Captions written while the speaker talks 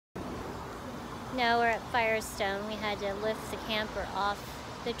No, we're at Firestone. We had to lift the camper off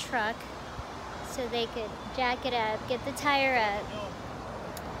the truck so they could jack it up, get the tire up.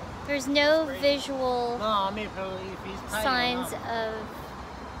 There's no visual signs of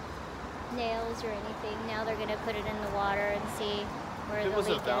nails or anything. Now they're going to put it in the water and see where the leak is. If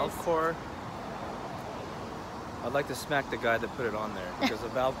it was a valve core, I'd like to smack the guy that put it on there, because a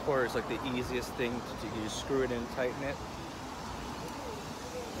valve core is like the easiest thing to do. You just screw it in, tighten it.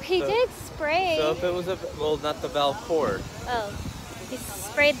 He did spray. So if it was well, not the valve core. Oh, he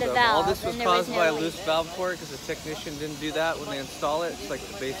sprayed the So valve. all this was and caused by a leak. loose valve core because the technician didn't do that when they install it. It's like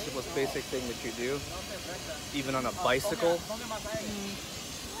the most basic thing that you do, even on a bicycle.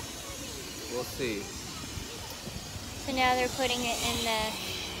 We'll see. So now they're putting it in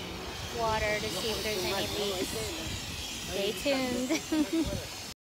the water to see if there's any leaks. Stay tuned.